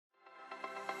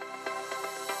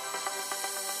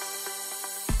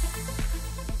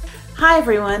Hi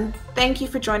everyone, thank you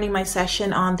for joining my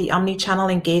session on the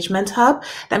OmniChannel Engagement Hub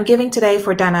that I'm giving today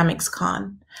for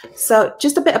DynamicsCon. So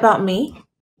just a bit about me.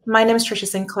 My name is Tricia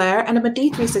Sinclair and I'm a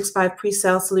D365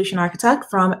 pre-sale solution architect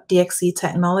from DXC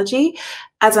Technology.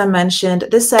 As I mentioned,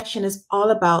 this session is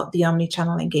all about the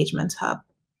OmniChannel Engagement Hub.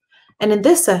 And in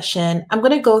this session, I'm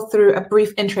going to go through a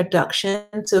brief introduction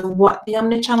to what the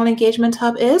OmniChannel Engagement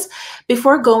Hub is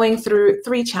before going through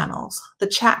three channels: the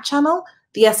chat channel,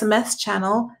 the SMS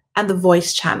channel, and the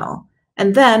voice channel.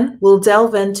 And then we'll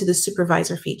delve into the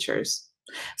supervisor features.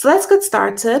 So let's get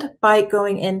started by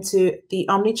going into the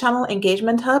OmniChannel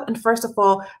Engagement Hub. And first of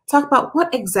all, talk about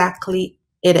what exactly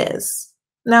it is.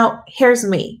 Now, here's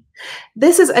me.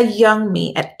 This is a young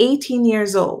me at 18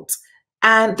 years old.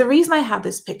 And the reason I have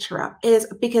this picture up is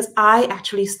because I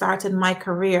actually started my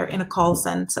career in a call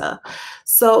center.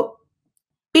 So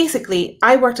basically,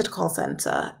 I worked at a call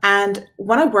center, and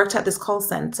when I worked at this call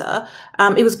center,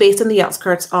 it was based in the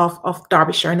outskirts of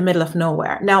Derbyshire, in the middle of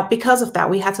nowhere. Now, because of that,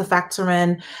 we had to factor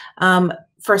in,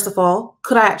 first of all,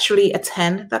 could I actually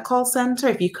attend that call center?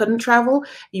 If you couldn't travel,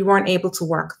 you weren't able to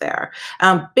work there.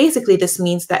 Basically, this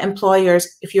means that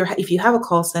employers, if you have a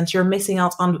call center, you're missing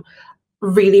out on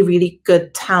really, really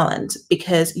good talent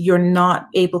because you're not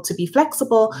able to be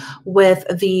flexible with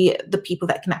the people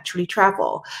that can actually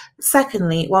travel.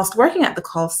 Secondly, whilst working at the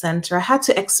call center, I had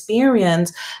to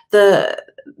experience the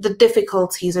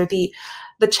difficulties or the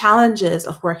challenges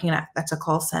of working at a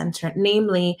call center,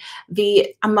 namely the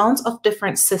amount of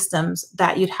different systems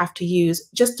that you'd have to use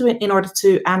just in order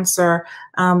to answer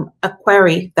a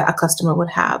query that a customer would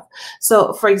have.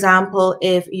 So for example,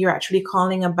 if you're actually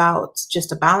calling about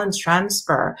just a balance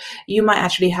transfer, you might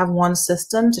actually have one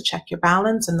system to check your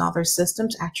balance, another system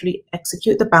to actually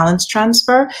execute the balance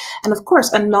transfer, and of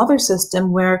course, another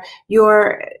system where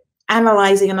you're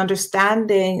analyzing and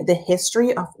understanding the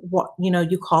history of what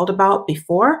you called about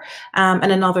before,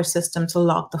 and another system to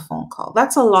log the phone call.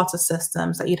 That's a lot of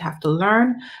systems that you'd have to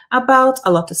learn about,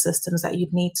 a lot of systems that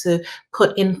you'd need to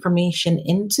put information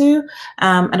into,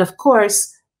 and of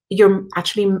course, you're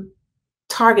actually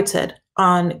targeted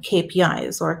on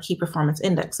KPIs or key performance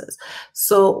indexes.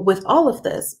 So with all of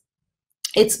this,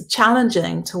 it's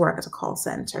challenging to work at a call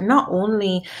center, not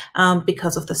only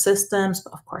because of the systems,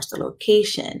 but of course the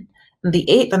location. On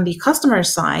the customer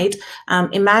side,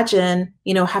 imagine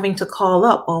having to call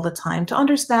up all the time to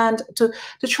understand, to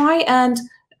try and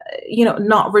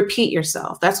not repeat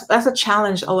yourself. That's a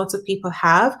challenge a lot of people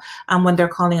have when they're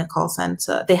calling a call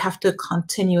center. They have to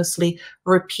continuously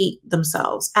repeat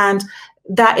themselves, and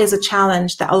that is a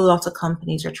challenge that a lot of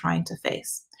companies are trying to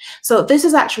face. So this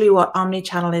is actually what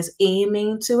OmniChannel is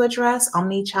aiming to address.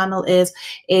 OmniChannel is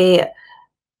a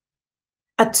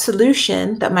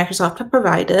solution that Microsoft have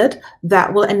provided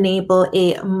that will enable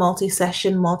a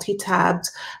multi-session, multi-tabbed,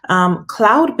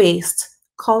 cloud-based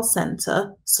call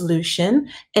center solution,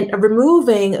 and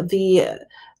removing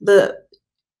the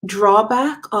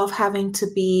drawback of having to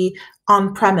be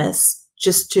on-premise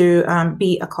just to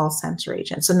be a call center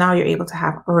agent. So now you're able to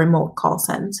have remote call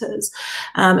centers.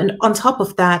 And on top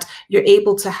of that, you're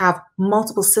able to have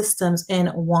multiple systems in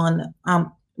one,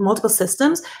 multiple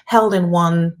systems held in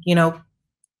one,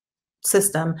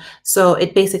 system. So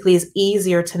it basically is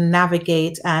easier to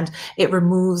navigate, and it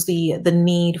removes the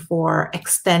need for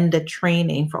extended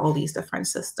training for all these different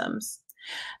systems.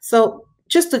 So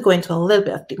just to go into a little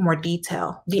bit more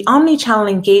detail, the OmniChannel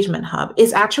Engagement Hub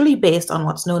is actually based on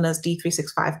what's known as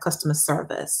D365 Customer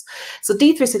Service. So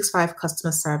D365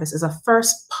 Customer Service is a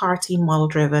first-party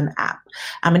model-driven app.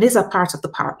 It is a part of the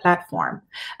Power Platform.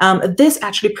 This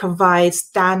actually provides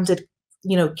standard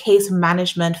case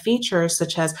management features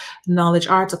such as knowledge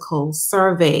articles,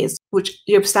 surveys, which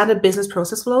your standard business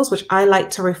process flows, which I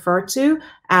like to refer to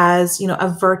as,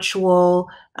 a virtual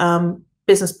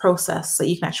business process that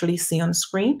you can actually see on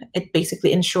screen. It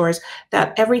basically ensures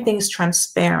that everything's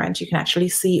transparent. You can actually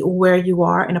see where you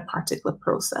are in a particular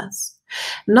process.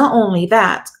 Not only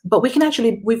that, but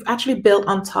we've actually built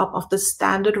on top of the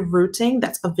standard routing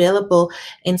that's available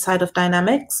inside of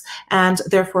Dynamics, and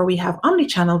therefore we have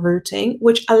omnichannel routing,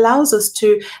 which allows us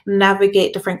to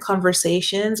navigate different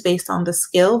conversations based on the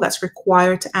skill that's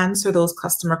required to answer those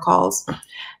customer calls.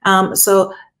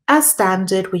 So as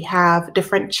standard, we have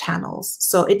different channels.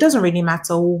 So it doesn't really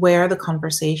matter where the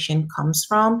conversation comes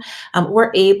from.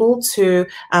 We're able to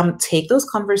take those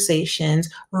conversations,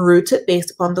 route it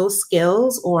based upon those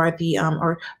skills or the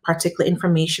or particular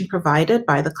information provided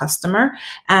by the customer,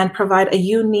 and provide a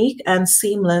unique and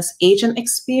seamless agent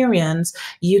experience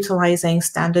utilizing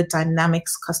standard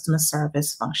Dynamics customer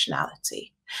service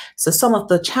functionality. So some of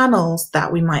the channels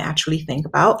that we might actually think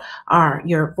about are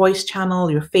your voice channel,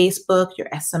 your Facebook, your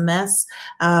SMS,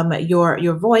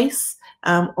 your voice,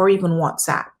 or even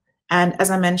WhatsApp. And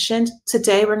as I mentioned,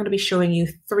 today we're going to be showing you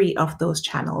 3 of those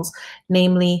channels,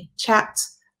 namely chat,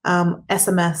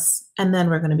 SMS, and then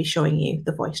we're going to be showing you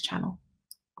the voice channel.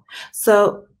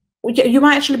 So you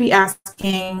might actually be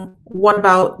asking, what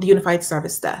about the Unified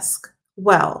Service Desk?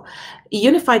 Well,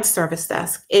 Unified Service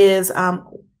Desk is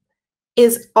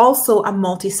also a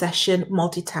multi-session,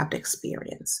 multi-tabbed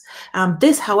experience.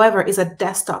 This, however, is a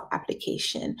desktop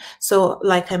application. So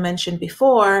like I mentioned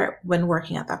before, when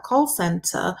working at that call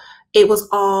center, it was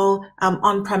all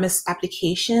on-premise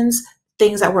applications,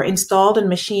 things that were installed in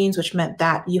machines, which meant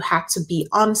that you had to be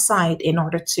on site in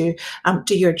order to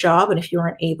do your job. And if you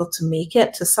weren't able to make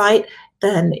it to site,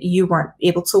 then you weren't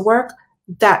able to work.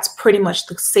 That's pretty much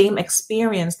the same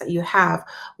experience that you have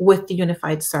with the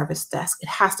Unified Service Desk. It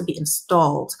has to be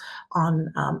installed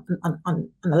on a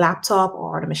laptop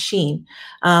or on a machine.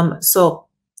 And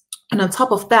on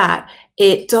top of that,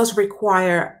 it does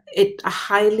require a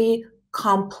highly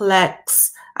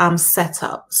complex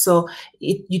setup. So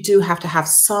you do have to have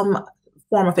some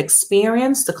form of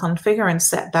experience to configure and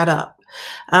set that up.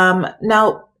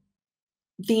 Now,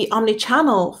 the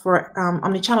OmniChannel for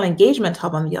OmniChannel Engagement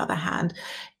Hub, on the other hand,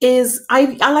 is, I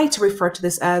like to refer to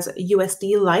this as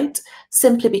USD Lite,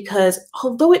 simply because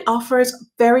although it offers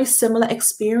very similar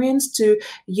experience to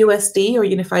USD or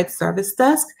Unified Service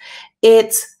Desk,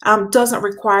 it doesn't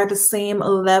require the same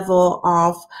level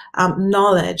of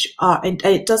knowledge.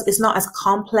 It's not as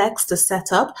complex to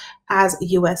set up as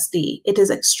USD. It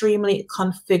is extremely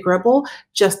configurable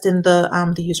just in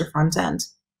the user front end.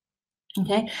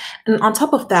 Okay, and on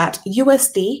top of that,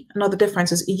 USD, another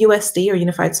difference is USD or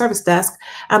Unified Service Desk,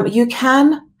 you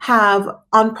can have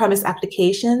on-premise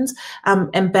applications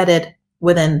embedded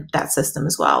within that system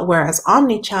as well, whereas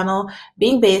OmniChannel,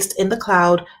 being based in the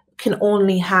cloud, can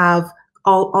only have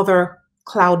all other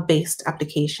cloud-based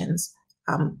applications,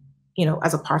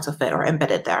 as a part of it or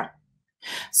embedded there.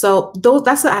 So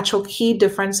that's the actual key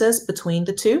differences between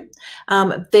the two.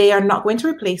 They are not going to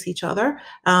replace each other.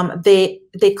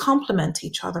 They complement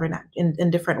each other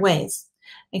in different ways.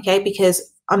 Okay,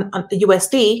 because on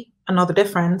USD, another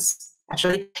difference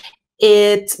actually,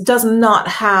 it does not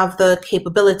have the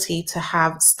capability to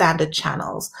have standard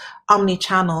channels.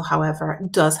 OmniChannel, however,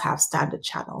 does have standard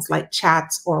channels like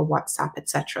chat or WhatsApp,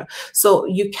 etc. So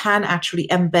you can actually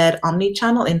embed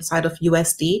OmniChannel inside of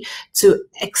USD to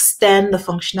extend the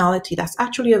functionality that's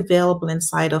actually available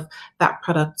inside of that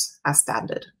product as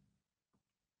standard.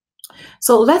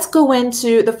 So let's go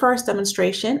into the first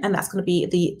demonstration, and that's going to be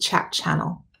the chat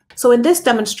channel. So in this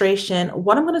demonstration,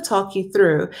 what I'm going to talk you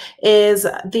through is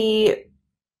the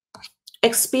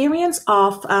experience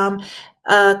of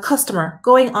a customer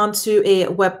going onto a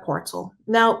web portal.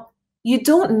 Now, you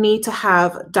don't need to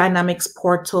have Dynamics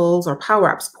portals or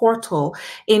Power Apps portal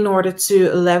in order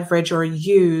to leverage or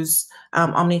use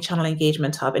OmniChannel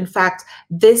Engagement Hub. In fact,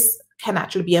 this can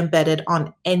actually be embedded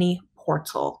on any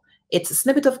portal. It's a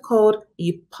snippet of code,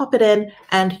 you pop it in,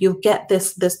 and you'll get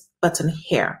this button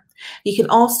here. You can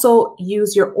also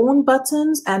use your own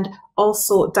buttons and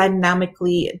also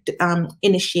dynamically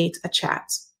initiate a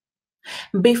chat.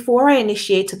 Before I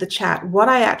initiated the chat, what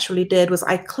I actually did was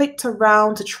I clicked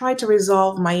around to try to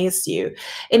resolve my issue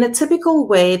in a typical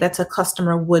way that a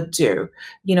customer would do.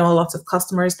 A lot of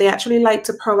customers, they actually like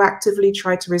to proactively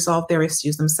try to resolve their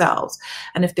issues themselves.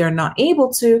 And if they're not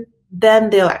able to,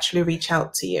 then they'll actually reach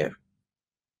out to you.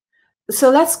 So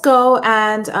let's go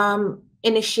and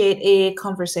initiate a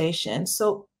conversation.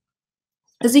 So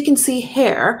as you can see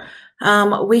here,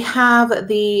 we have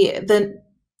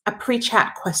a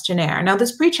pre-chat questionnaire. Now,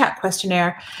 this pre-chat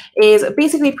questionnaire is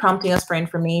basically prompting us for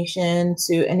information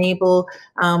to enable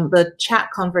the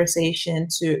chat conversation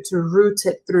to route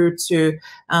it through to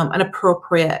an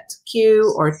appropriate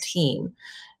queue or team.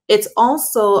 It's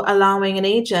also allowing an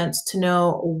agent to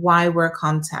know why we're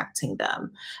contacting them.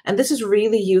 And this is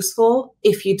really useful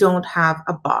if you don't have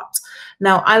a bot.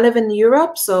 Now, I live in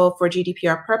Europe, so for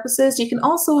GDPR purposes, you can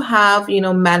also have,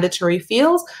 mandatory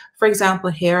fields. For example,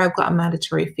 here I've got a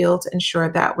mandatory field to ensure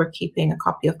that we're keeping a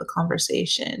copy of the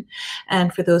conversation.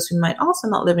 And for those who might also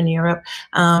not live in Europe,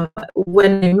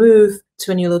 when you move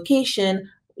to a new location,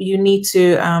 you need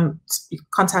to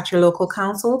contact your local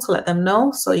council to let them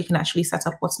know, so you can actually set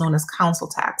up what's known as council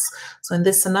tax. So in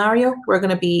this scenario, we're going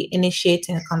to be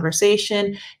initiating a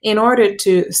conversation in order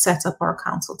to set up our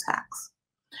council tax.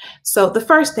 So the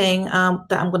first thing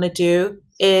that I'm going to do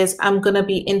is I'm going to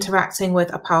be interacting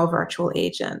with a Power Virtual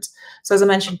agent. So as I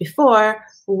mentioned before,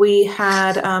 we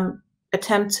had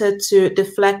attempted to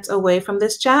deflect away from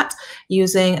this chat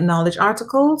using knowledge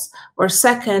articles, or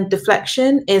second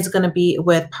deflection is going to be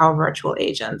with Power Virtual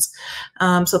Agent.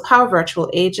 So Power Virtual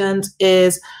Agent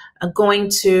is going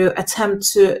to attempt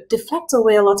to deflect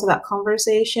away a lot of that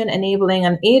conversation, enabling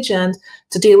an agent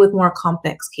to deal with more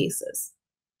complex cases.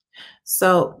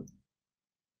 So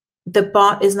the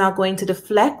bot is now going to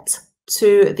deflect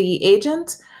to the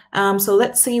agent. So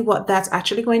let's see what that's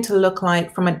actually going to look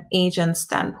like from an agent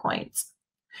standpoint.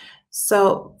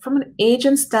 So from an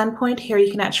agent standpoint here,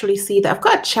 you can actually see that I've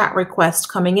got a chat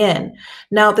request coming in.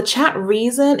 Now the chat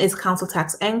reason is council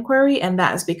tax enquiry, and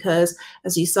that is because,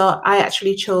 as you saw, I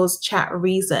actually chose chat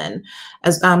reason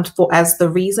as the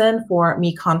reason for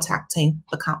me contacting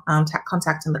the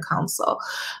council.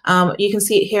 You can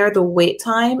see it here, the wait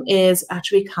time is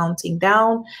actually counting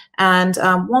down, and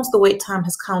once the wait time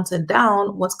has counted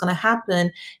down, what's going to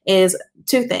happen is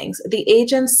two things. The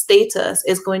agent's status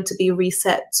is going to be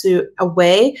reset to a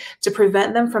way to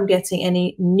prevent them from getting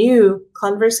any new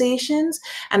conversations,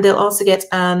 and they'll also get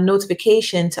a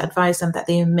notification to advise them that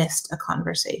they missed a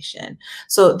conversation.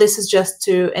 So this is just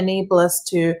to enable us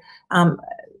to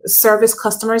service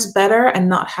customers better and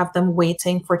not have them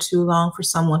waiting for too long for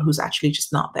someone who's actually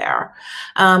just not there.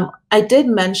 I did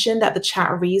mention that the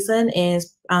chat reason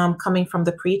is coming from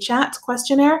the pre-chat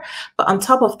questionnaire, but on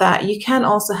top of that, you can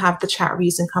also have the chat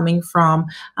reason coming from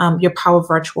your Power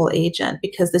Virtual Agent,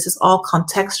 because this is all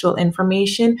contextual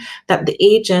information that the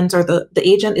agent or the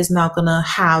agent is now going to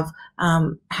have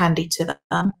handy to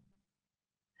them.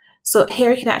 So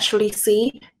here you can actually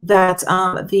see that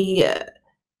the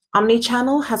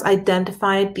OmniChannel has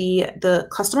identified the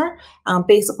customer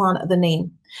based upon the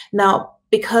name. Now,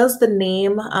 because the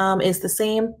name is the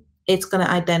same, it's going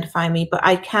to identify me, but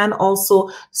I can also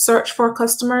search for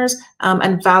customers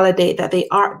and validate that they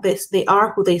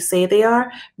are who they say they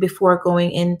are before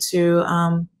going into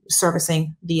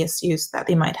servicing the issues that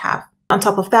they might have. On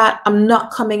top of that, I'm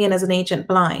not coming in as an agent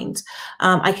blind.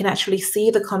 I can actually see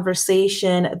the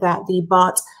conversation that the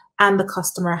bot and the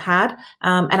customer had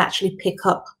and actually pick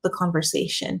up the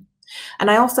conversation.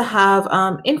 And I also have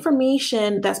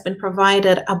information that's been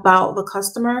provided about the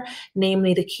customer,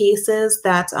 namely the cases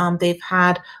that they've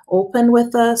had open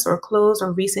with us or closed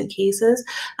or recent cases.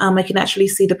 I can actually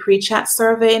see the pre-chat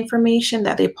survey information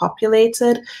that they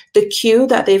populated, the queue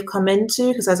that they've come into,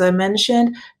 because as I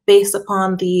mentioned, based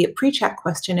upon the pre-chat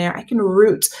questionnaire, I can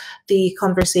route the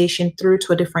conversation through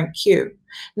to a different queue.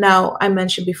 Now, I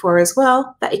mentioned before as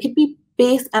well that it could be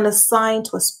based and assigned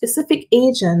to a specific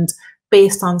agent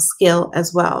based on skill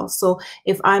as well. So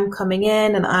if I'm coming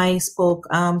in and I spoke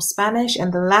Spanish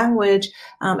and the language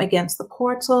against the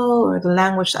portal, or the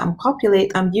language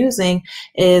that I'm using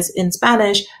is in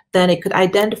Spanish, then it could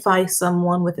identify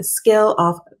someone with a skill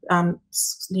of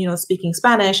speaking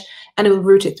Spanish, and it will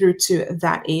route it through to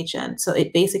that agent. So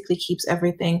it basically keeps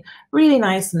everything really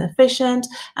nice and efficient.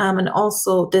 And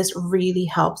also this really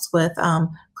helps with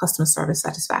customer service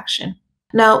satisfaction.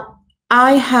 Now,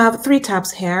 I have 3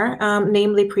 tabs here,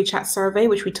 namely pre-chat survey,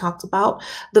 which we talked about.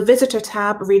 The visitor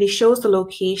tab really shows the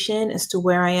location as to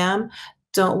where I am.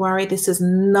 Don't worry, this is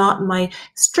not my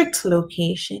strict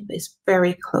location, but it's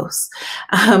very close.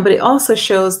 But it also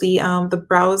shows the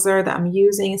browser that I'm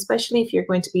using, especially if you're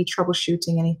going to be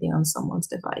troubleshooting anything on someone's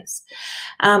device.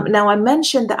 Now, I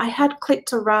mentioned that I had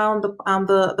clicked around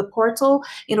the portal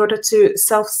in order to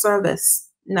self-service.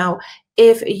 Now,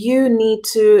 if you need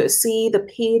to see the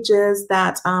pages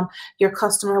that your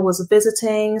customer was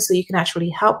visiting so you can actually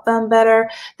help them better,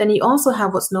 then you also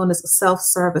have what's known as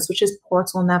self-service, which is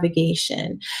portal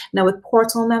navigation. Now, with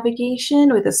portal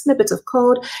navigation, with a snippet of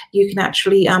code, you can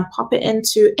actually pop it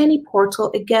into any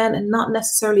portal, again, and not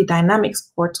necessarily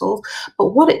Dynamics portal,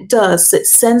 but what it does, it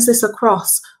sends this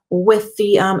across with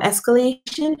the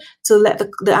escalation to let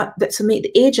to make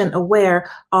the agent aware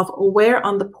of where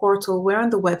on the portal, where on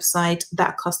the website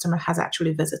that customer has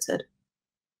actually visited.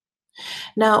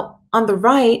 Now, on the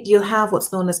right, you'll have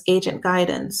what's known as agent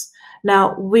guidance.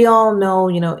 Now, we all know,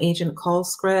 agent call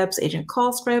scripts. Agent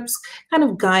call scripts kind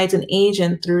of guides an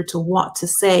agent through to what to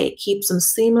say. It keeps them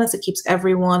seamless. It keeps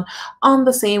everyone on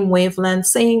the same wavelength,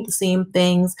 saying the same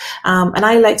things. And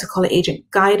I like to call it agent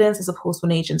guidance as opposed to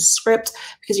an agent script,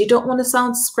 because you don't want to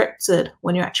sound scripted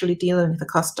when you're actually dealing with a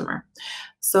customer.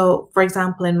 So, for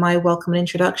example, in my welcome and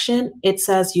introduction, it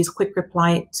says use quick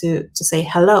reply to say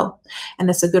hello. And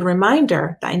that's a good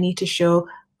reminder that I need to show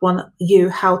you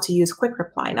how to use quick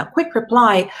reply. Now, quick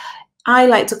reply, I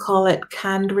like to call it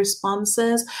canned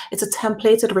responses. It's a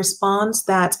templated response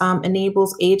that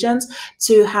enables agents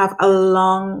to have a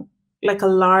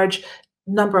large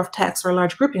number of text or a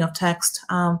large grouping of text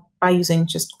by using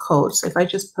just code. So if I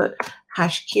just put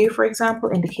 #Q, for example,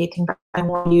 indicating that I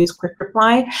want to use quick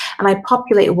reply, and I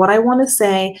populate what I want to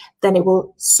say, then it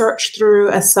will search through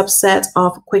a subset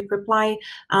of quick reply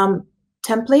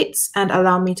templates and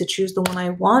allow me to choose the one I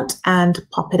want and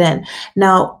pop it in.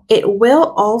 Now, it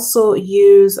will also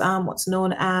use what's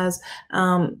known as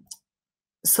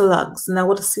slugs. Now,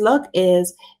 what a slug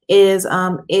is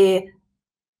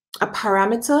a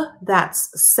parameter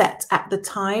that's set at the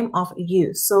time of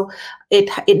use. So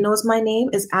it knows my name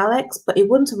is Alex, but it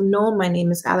wouldn't have known my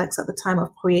name is Alex at the time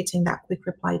of creating that quick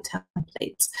reply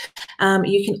template.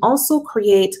 You can also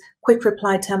create quick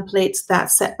reply templates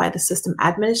that's set by the system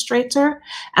administrator.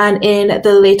 And in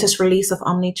the latest release of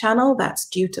OmniChannel that's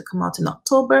due to come out in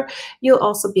October, you'll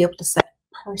also be able to set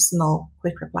personal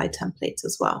quick reply templates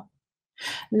as well.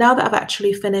 Now that I've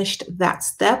actually finished that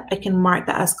step, I can mark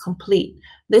that as complete.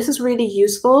 This is really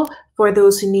useful for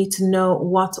those who need to know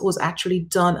what was actually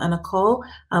done on a call,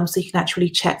 so you can actually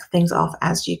check things off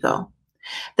as you go.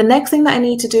 The next thing that I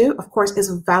need to do, of course, is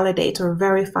validate or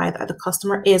verify that the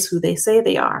customer is who they say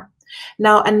they are.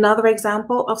 Now, another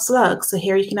example of slugs. So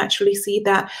here you can actually see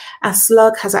that a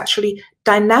slug has actually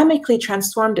dynamically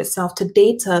transformed itself to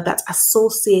data that's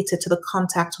associated to the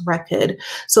contact record.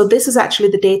 So this is actually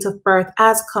the date of birth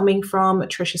as coming from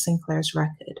Tricia Sinclair's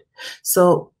record.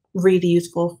 So really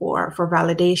useful for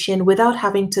validation without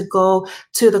having to go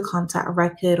to the contact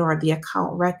record or the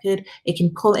account record. It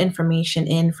can pull information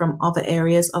in from other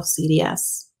areas of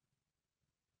CDS.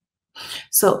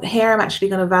 So here I'm actually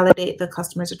going to validate the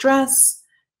customer's address,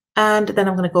 and then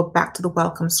I'm going to go back to the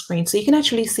welcome screen. So you can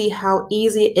actually see how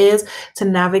easy it is to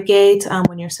navigate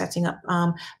when you're setting up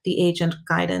the agent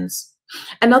guidance.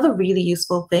 Another really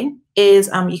useful thing is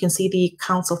you can see the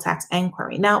council tax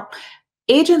inquiry. Now,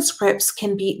 agent scripts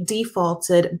can be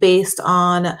defaulted based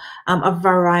on a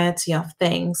variety of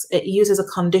things. It uses a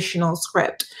conditional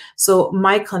script. So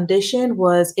my condition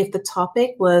was if the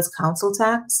topic was council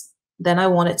tax, then I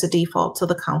want it to default to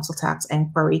the council tax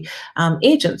inquiry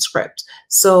agent script.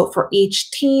 So for each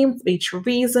team, for each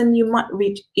reason, you might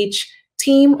reach each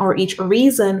team or each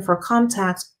reason for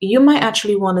contact, you might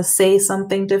actually want to say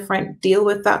something different, deal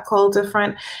with that call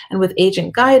different. And with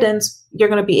agent guidance, you're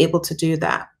going to be able to do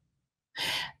that.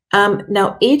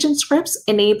 Now, agent scripts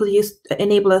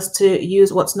enable us to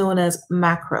use what's known as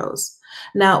macros.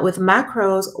 Now, with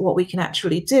macros, what we can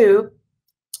actually do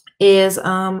is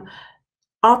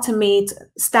automate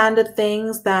standard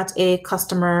things that a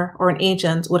customer or an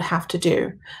agent would have to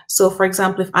do. So for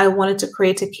example, if I wanted to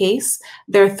create a case,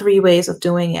 there are 3 ways of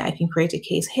doing it. I can create a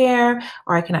case here,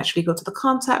 or I can actually go to the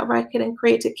contact record and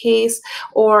create a case.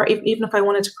 Or even if I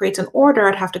wanted to create an order,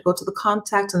 I'd have to go to the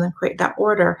contact and then create that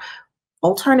order.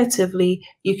 Alternatively,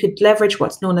 you could leverage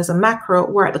what's known as a macro,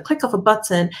 where at the click of a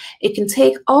button, it can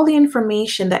take all the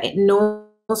information that it knows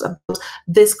about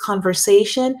this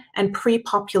conversation and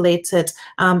pre-populate it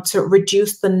to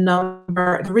reduce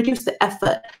the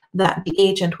effort that the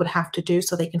agent would have to do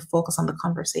so they can focus on the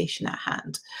conversation at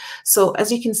hand. So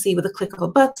as you can see, with the click of a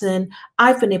button,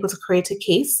 I've been able to create a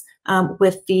case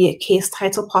with the case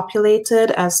title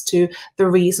populated as to the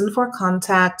reason for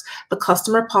contact, the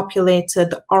customer populated,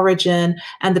 the origin,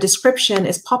 and the description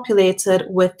is populated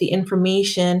with the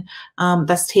information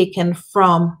that's taken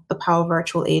from the Power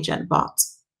Virtual Agent bot.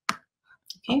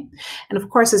 Okay, and of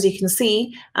course, as you can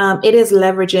see, it is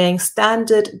leveraging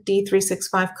standard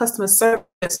D365 customer service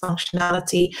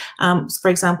functionality.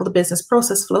 For example, the business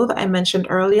process flow that I mentioned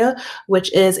earlier,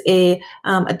 which is a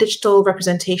digital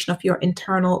representation of your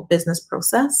internal business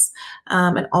process.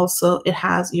 And also it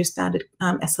has your standard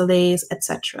SLAs,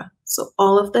 etc. So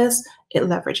all of this, it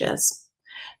leverages.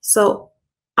 So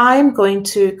I'm going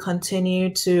to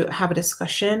continue to have a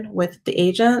discussion with the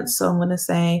agent. So I'm going to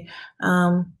say,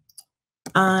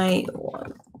 I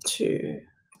want to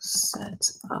set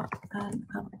up an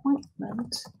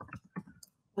appointment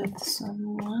with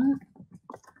someone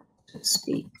to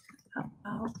speak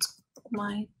about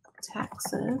my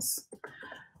taxes,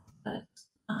 but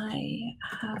I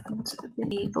haven't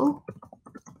been able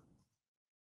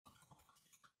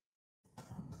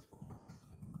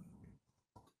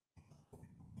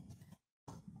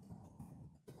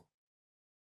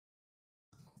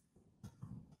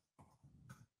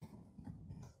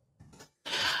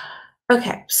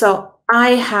Okay, so I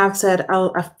have said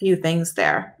a few things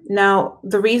there. Now,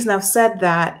 the reason I've said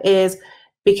that is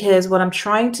because what I'm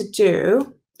trying to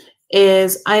do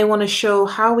is I want to show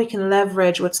how we can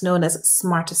leverage what's known as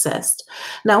Smart Assist.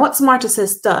 Now, what Smart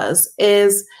Assist does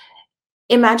is,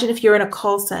 imagine if you're in a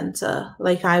call center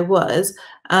like I was,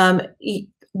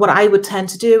 what I would tend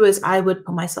to do is I would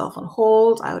put myself on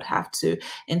hold. I would have to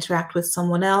interact with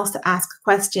someone else to ask a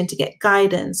question to get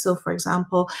guidance. So for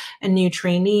example, a new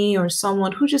trainee or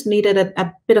someone who just needed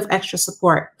a bit of extra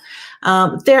support.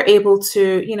 They're able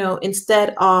to,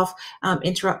 instead of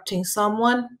interrupting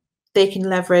someone, they can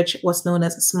leverage what's known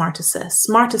as Smart Assist.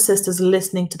 Smart Assist is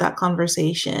listening to that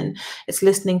conversation. It's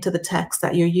listening to the text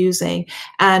that you're using,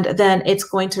 and then it's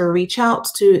going to reach out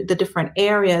to the different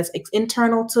areas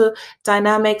internal to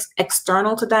Dynamics,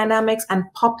 external to Dynamics, and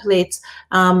populate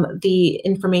the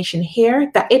information here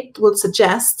that it would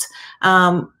suggest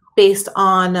based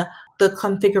on the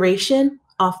configuration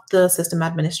of the system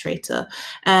administrator.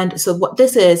 And so what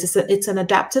this is it's an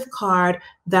adaptive card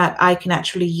that I can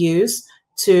actually use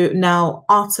to now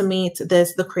automate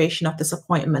the creation of this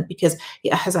appointment, because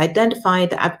it has identified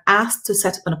that I've asked to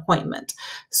set up an appointment.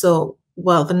 So,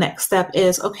 well, the next step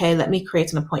is, okay, let me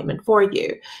create an appointment for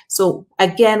you. So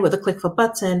again, with a click of a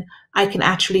button, I can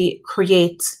actually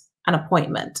create an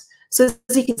appointment. So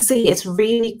as you can see, it's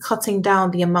really cutting down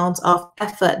the amount of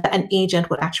effort that an agent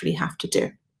would actually have to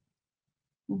do.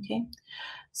 Okay,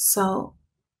 so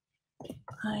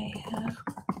I have...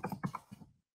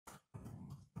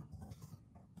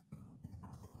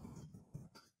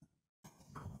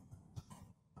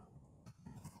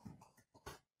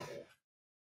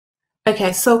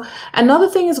 Okay, so another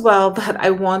thing as well that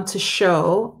I want to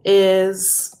show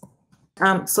is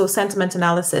so sentiment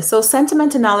analysis. So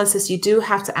sentiment analysis, you do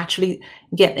have to actually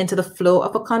get into the flow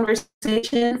of a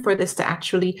conversation for this to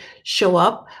actually show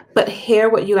up. But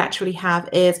here what you actually have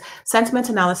is sentiment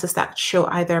analysis that show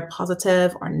either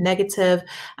positive or negative.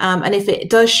 And if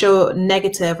it does show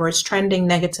negative or it's trending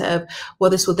negative, what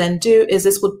this will then do is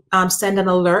this would send an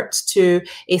alert to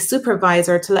a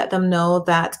supervisor to let them know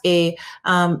that they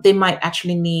might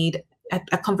actually need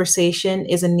a conversation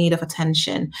is in need of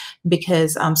attention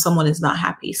because someone is not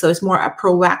happy. So it's more a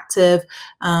proactive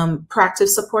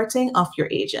supporting of your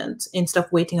agent. Instead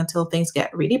of waiting until things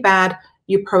get really bad,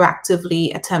 you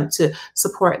proactively attempt to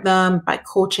support them by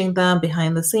coaching them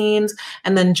behind the scenes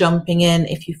and then jumping in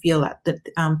if you feel that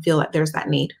there's that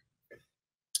need.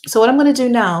 So what I'm going to do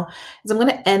now is I'm going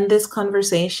to end this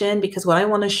conversation, because what I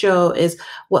want to show is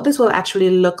what this will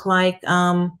actually look like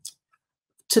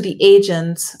to the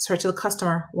to the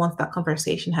customer once that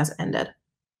conversation has ended.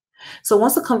 So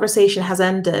once the conversation has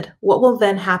ended, what will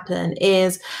then happen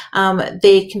is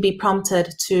they can be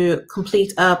prompted to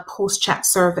complete a post-chat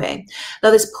survey. Now,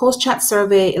 this post-chat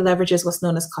survey leverages what's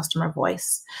known as customer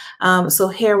voice. So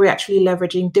here we're actually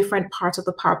leveraging different parts of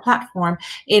the Power Platform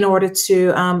in order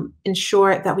to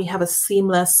ensure that we have a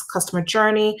seamless customer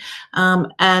journey.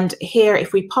 And here,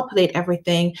 if we populate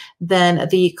everything, then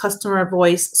the customer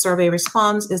voice survey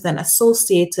response is then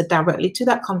associated directly to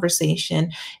that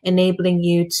conversation, enabling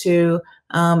you to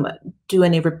do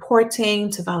any reporting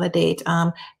to validate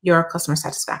your customer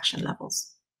satisfaction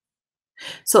levels.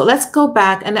 So let's go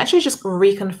back and actually just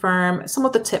reconfirm some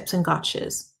of the tips and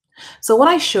gotchas. So what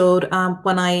I showed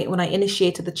when I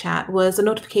initiated the chat was a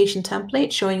notification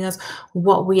template showing us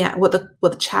what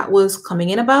the chat was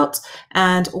coming in about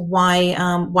and why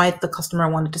the customer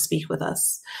wanted to speak with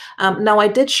us. Now I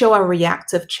did show a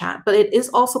reactive chat, but it is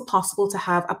also possible to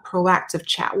have a proactive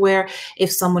chat where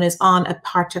if someone is on a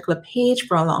particular page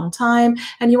for a long time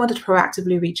and you want to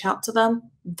proactively reach out to them,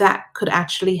 that could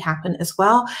actually happen as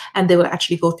well, and they would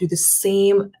actually go through the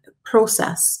same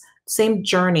process, same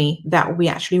journey that we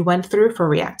actually went through for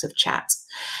reactive chats.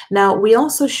 Now, we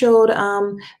also showed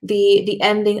the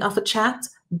ending of a chat,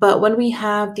 but when we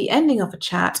have the ending of a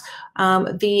chat,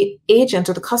 the agent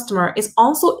or the customer is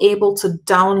also able to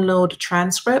download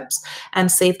transcripts and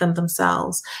save them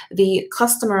themselves. The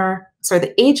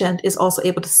agent is also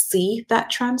able to see that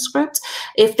transcript.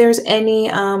 If there's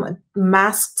any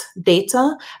masked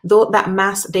data, though that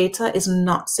masked data is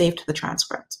not saved to the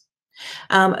transcript.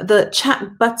 The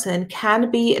chat button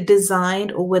can be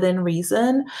designed within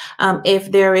reason.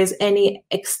 If there is any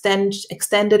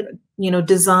extended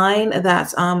design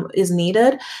that is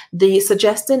needed, the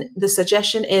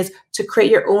suggestion is to create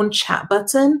your own chat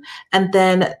button and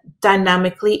then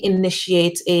dynamically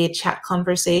initiate a chat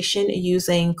conversation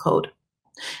using code.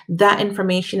 That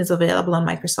information is available on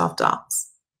Microsoft Docs.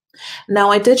 Now,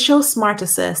 I did show Smart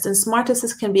Assist, and Smart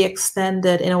Assist can be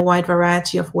extended in a wide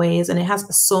variety of ways, and it has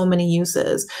so many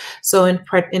uses. So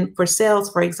for sales,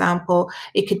 for example,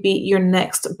 it could be your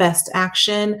next best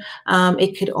action.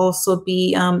 It could also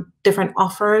be different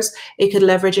offers. It could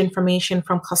leverage information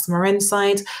from customer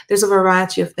insights. There's a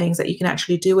variety of things that you can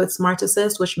actually do with Smart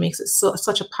Assist, which makes it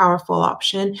such a powerful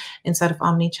option inside of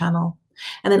OmniChannel.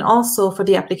 And then also for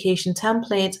the application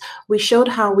templates, we showed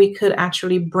how we could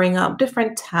actually bring up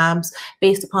different tabs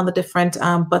based upon the different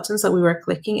buttons that we were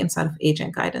clicking inside of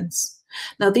Agent Guidance.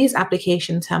 Now, these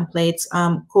application templates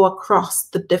go across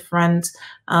the different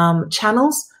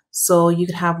channels. So you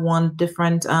could have one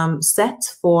different set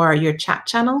for your chat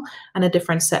channel and a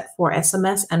different set for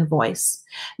SMS and voice.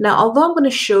 Now, although I'm going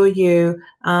to show you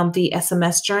the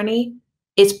SMS journey,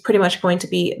 it's pretty much going to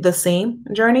be the same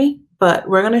journey, but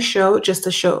we're going to show just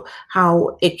to show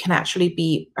how it can actually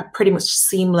be pretty much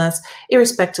seamless,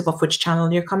 irrespective of which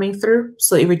channel you're coming through.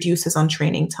 So it reduces on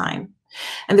training time.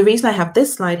 And the reason I have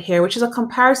this slide here, which is a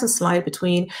comparison slide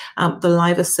between the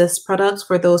Live Assist products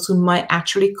for those who might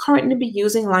actually currently be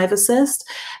using Live Assist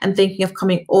and thinking of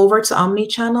coming over to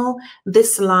OmniChannel,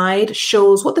 this slide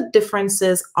shows what the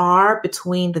differences are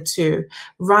between the two.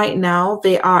 Right now,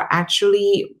 they are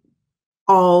actually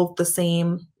all the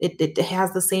same. It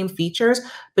has the same features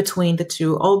between the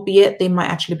two, albeit they might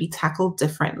actually be tackled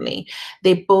differently.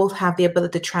 They both have the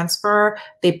ability to transfer.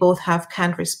 They both have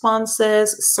canned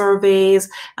responses, surveys.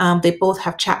 They both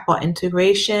have chatbot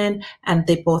integration, and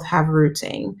they both have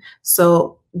routing.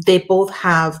 So they both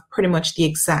have pretty much the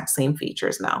exact same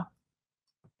features now.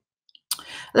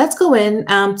 Let's go in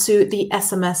to the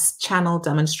SMS channel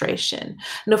demonstration.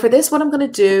 Now for this, what I'm going to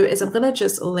do is I'm going to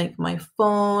just link my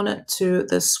phone to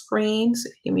the screen. So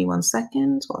give me 1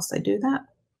 second whilst I do that.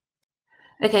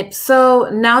 Okay, so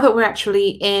now that we're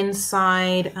actually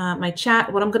inside my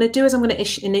chat, what I'm going to do is I'm going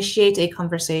to initiate a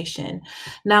conversation.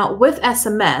 Now with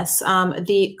SMS,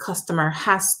 the customer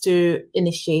has to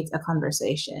initiate a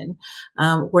conversation.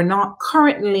 We're not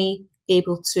currently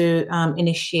able to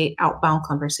initiate outbound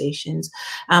conversations.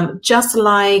 Just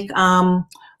like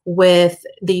with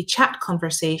the chat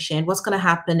conversation, what's going to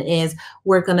happen is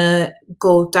we're going to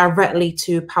go directly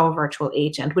to Power Virtual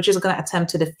Agent, which is going to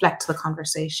attempt to deflect the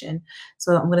conversation.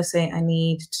 So I'm going to say I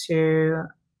need to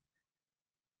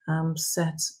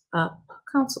set up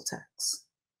console tags.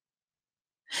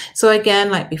 So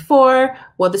again, like before,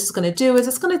 what this is going to do is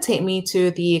it's going to take me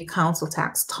to the council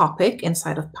tax topic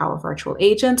inside of Power Virtual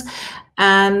Agent,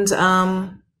 and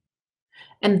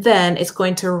then it's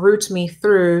going to route me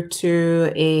through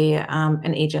to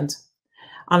an agent.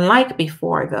 Unlike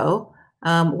before, though,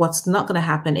 what's not going to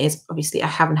happen is obviously I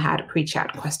haven't had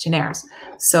pre-chat questionnaires.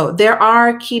 So there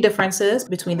are key differences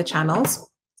between the channels.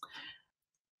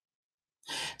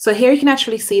 So here you can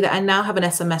actually see that I now have an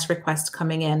SMS request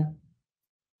coming in.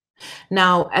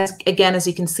 Now, as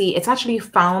you can see, it's actually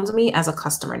found me as a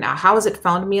customer. Now, how has it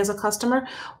found me as a customer?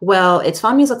 Well, it's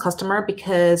found me as a customer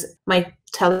because my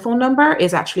telephone number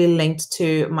is actually linked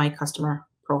to my customer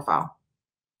profile.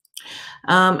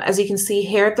 As you can see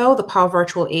here, though, the Power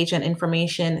Virtual Agent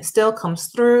information still comes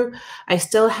through. I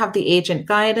still have the agent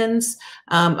guidance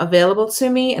available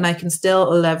to me, and I can still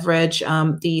leverage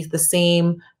the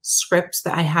same scripts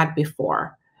that I had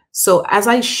before. So as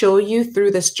I show you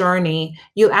through this journey,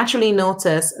 you'll actually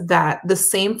notice that the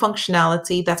same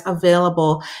functionality that's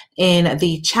available in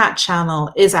the chat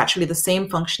channel is actually the same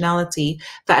functionality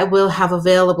that I will have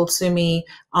available to me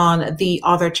on the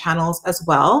other channels as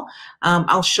well.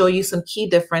 I'll show you some key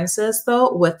differences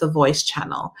though with the voice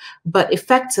channel, but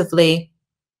effectively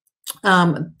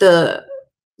the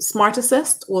Smart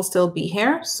Assist will still be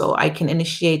here. So I can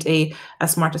initiate a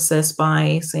Smart Assist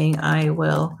by saying I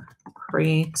will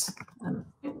create an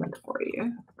appointment for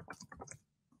you.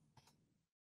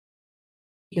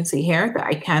 You can see here that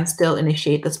I can still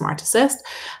initiate the Smart Assist,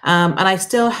 and I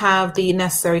still have the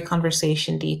necessary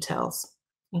conversation details.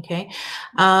 Okay,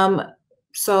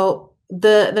 so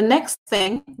the next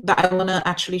thing that I want to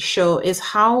actually show is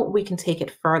how we can take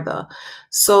it further.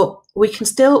 So we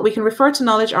can refer to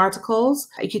knowledge articles.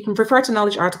 You can refer to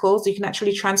knowledge articles. You can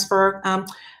actually transfer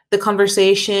the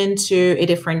conversation to a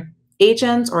different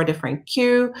agent or a different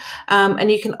queue.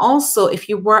 And you can also, if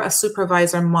you were a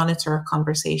supervisor, monitor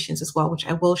conversations as well, which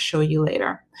I will show you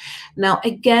later. Now,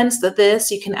 against this,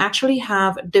 you can actually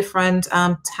have different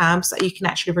tabs that you can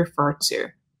actually refer to.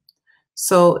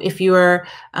 So if you were,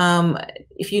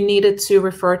 if you needed to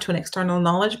refer to an external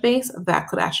knowledge base, that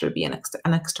could actually be an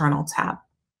external tab.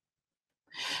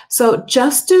 So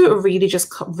just to really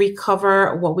just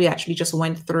recover what we actually just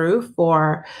went through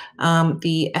for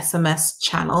the SMS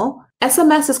channel,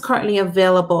 SMS is currently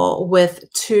available with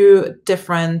two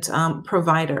different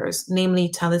providers, namely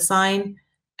Telesign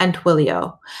and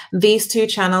Twilio. These two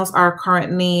channels are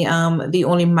currently the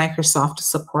only Microsoft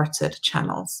supported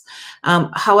channels.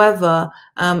 However,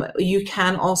 you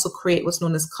can also create what's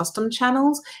known as custom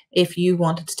channels if you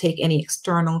wanted to take any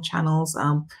external channels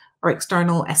or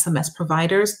external SMS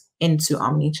providers into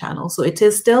OmniChannel. So it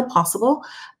is still possible,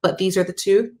 but these are the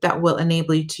two that will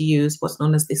enable you to use what's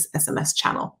known as this SMS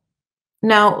channel.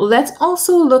 Now, let's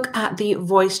also look at the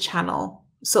voice channel.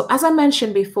 So as I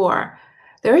mentioned before,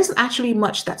 there isn't actually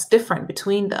much that's different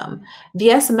between them. The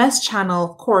SMS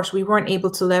channel, of course, we weren't able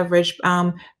to leverage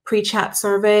pre-chat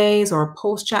surveys or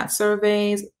post-chat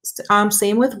surveys.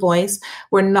 Same with voice.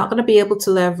 We're not going to be able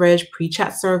to leverage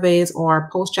pre-chat surveys or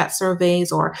post-chat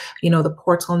surveys or, the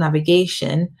portal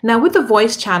navigation. Now, with the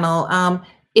voice channel,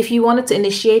 if you wanted to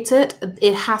initiate it,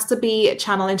 it has to be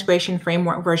Channel Integration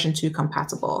Framework version 2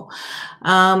 compatible.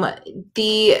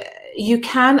 You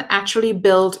can actually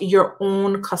build your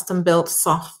own custom-built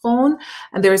soft phone,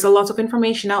 and there is a lot of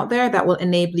information out there that will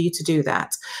enable you to do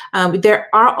that. There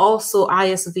are also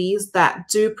ISVs that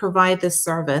do provide this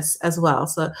service as well.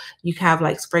 So you have,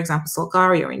 like, for example,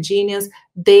 Solgari or Ingenious.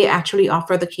 They actually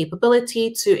offer the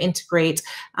capability to integrate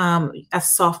a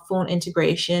soft phone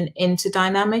integration into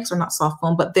Dynamics, or not soft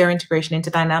phone, but their integration into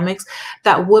Dynamics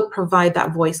that would provide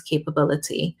that voice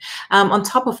capability. On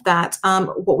top of that,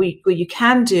 what you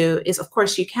can do is, of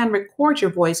course, you can record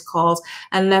your voice calls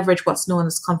and leverage what's known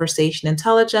as conversation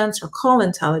intelligence or call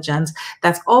intelligence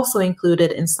that's also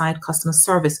included inside Customer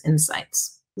Service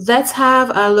Insights. Let's have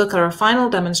a look at our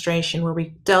final demonstration where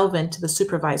we delve into the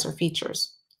supervisor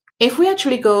features. If we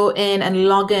actually go in and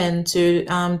log in to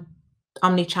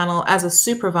OmniChannel as a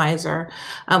supervisor,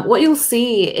 what you'll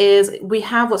see is we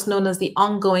have what's known as the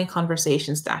ongoing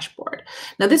conversations dashboard.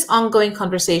 Now, this ongoing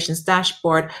conversations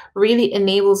dashboard really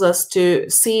enables us to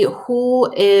see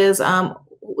who is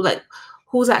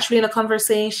who's actually in a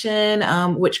conversation,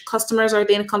 which customers are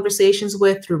they in conversations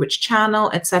with, through which channel,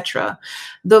 etc.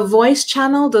 The voice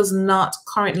channel does not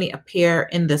currently appear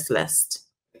in this list.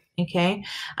 Okay,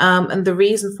 and the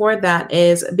reason for that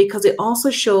is because it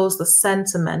also shows the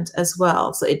sentiment as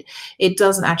well. So it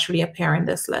doesn't actually appear in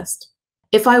this list.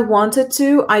 If I wanted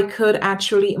to, I could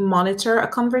actually monitor a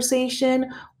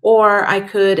conversation, or I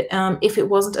could, if it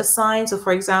wasn't assigned. So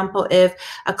for example, if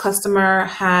a customer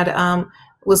had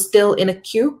was still in a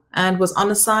queue and was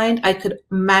unassigned, I could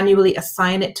manually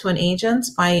assign it to an agent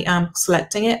by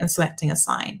selecting it and selecting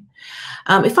assign.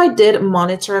 If I did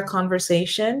monitor a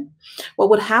conversation, what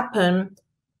would happen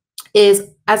is,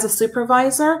 as a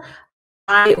supervisor,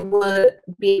 I would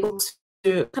be able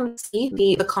to kind of see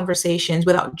the conversations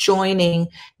without joining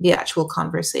the actual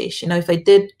conversation. Now, if I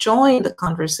did join the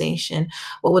conversation,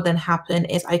 what would then happen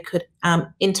is I could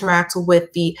interact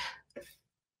with the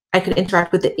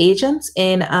agents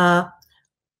in a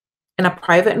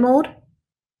private mode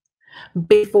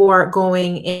before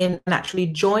going in and actually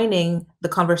joining the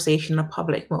conversation in a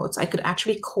public mode. So I could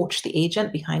actually coach the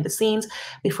agent behind the scenes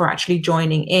before actually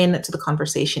joining in to the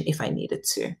conversation if I needed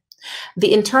to.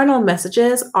 The internal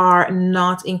messages are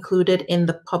not included in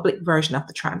the public version of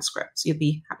the transcript, so you'll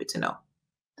be happy to know.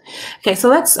 Okay, so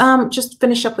let's just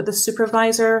finish up with the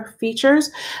supervisor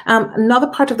features. Another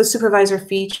part of the supervisor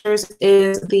features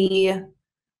is the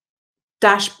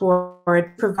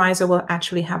dashboard supervisor will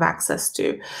actually have access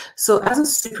to. So as a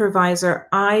supervisor,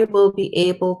 I will be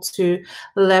able to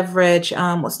leverage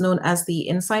what's known as the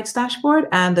Insights dashboard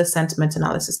and the Sentiment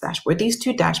Analysis dashboard. These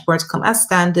two dashboards come as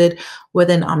standard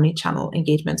within OmniChannel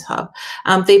Engagement Hub.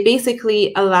 They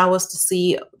basically allow us to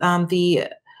see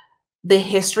the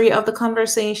history of the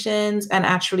conversations and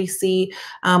actually see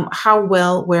how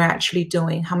well we're actually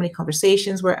doing, how many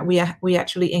conversations we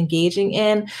actually engaging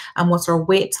in, and what's our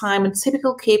wait time and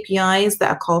typical KPIs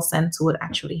that a call center would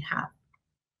actually have.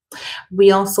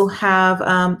 We also have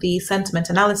the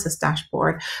sentiment analysis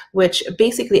dashboard, which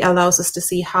basically allows us to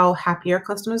see how happy our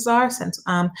customers are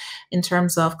in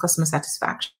terms of customer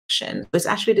satisfaction. It's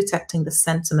actually detecting the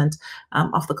sentiment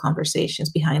of the conversations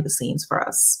behind the scenes for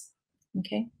us.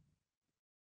 Okay.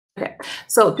 Okay,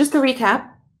 so just to recap,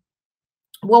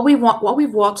 what we've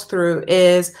walked through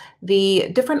is the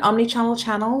different omni-channel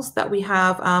channels that we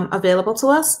have available to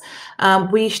us.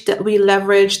 We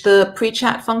leveraged the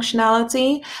pre-chat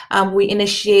functionality. We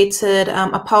initiated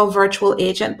a Power Virtual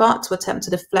Agent bot to attempt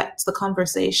to deflect the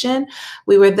conversation.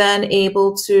 We were then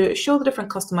able to show the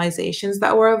different customizations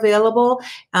that were available,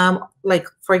 like,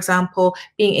 for example,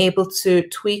 being able to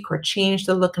tweak or change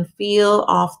the look and feel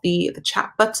of the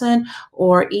chat button,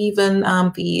 or even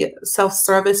the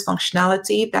self-service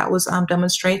functionality that was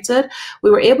demonstrated.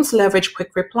 We were able to leverage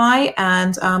quick reply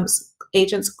and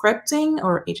agent scripting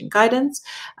or agent guidance.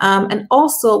 And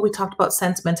also we talked about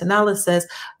sentiment analysis,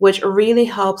 which really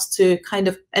helps to kind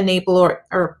of enable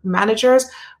our managers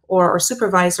or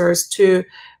supervisors to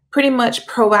pretty much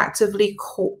proactively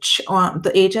coach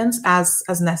the agents as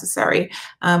necessary,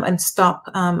 and stop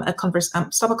a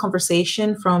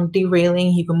conversation from derailing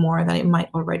even more than it might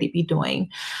already be doing.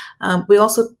 We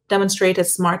also demonstrated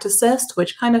Smart Assist,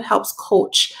 which kind of helps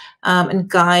coach and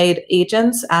guide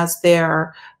agents as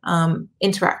they're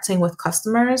interacting with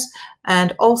customers,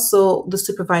 and also the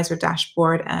supervisor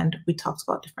dashboard, and we talked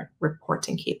about different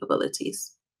reporting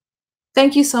capabilities.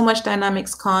 Thank you so much,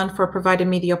 DynamicsCon, for providing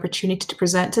me the opportunity to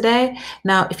present today.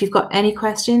 Now, if you've got any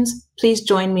questions, please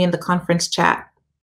join me in the conference chat.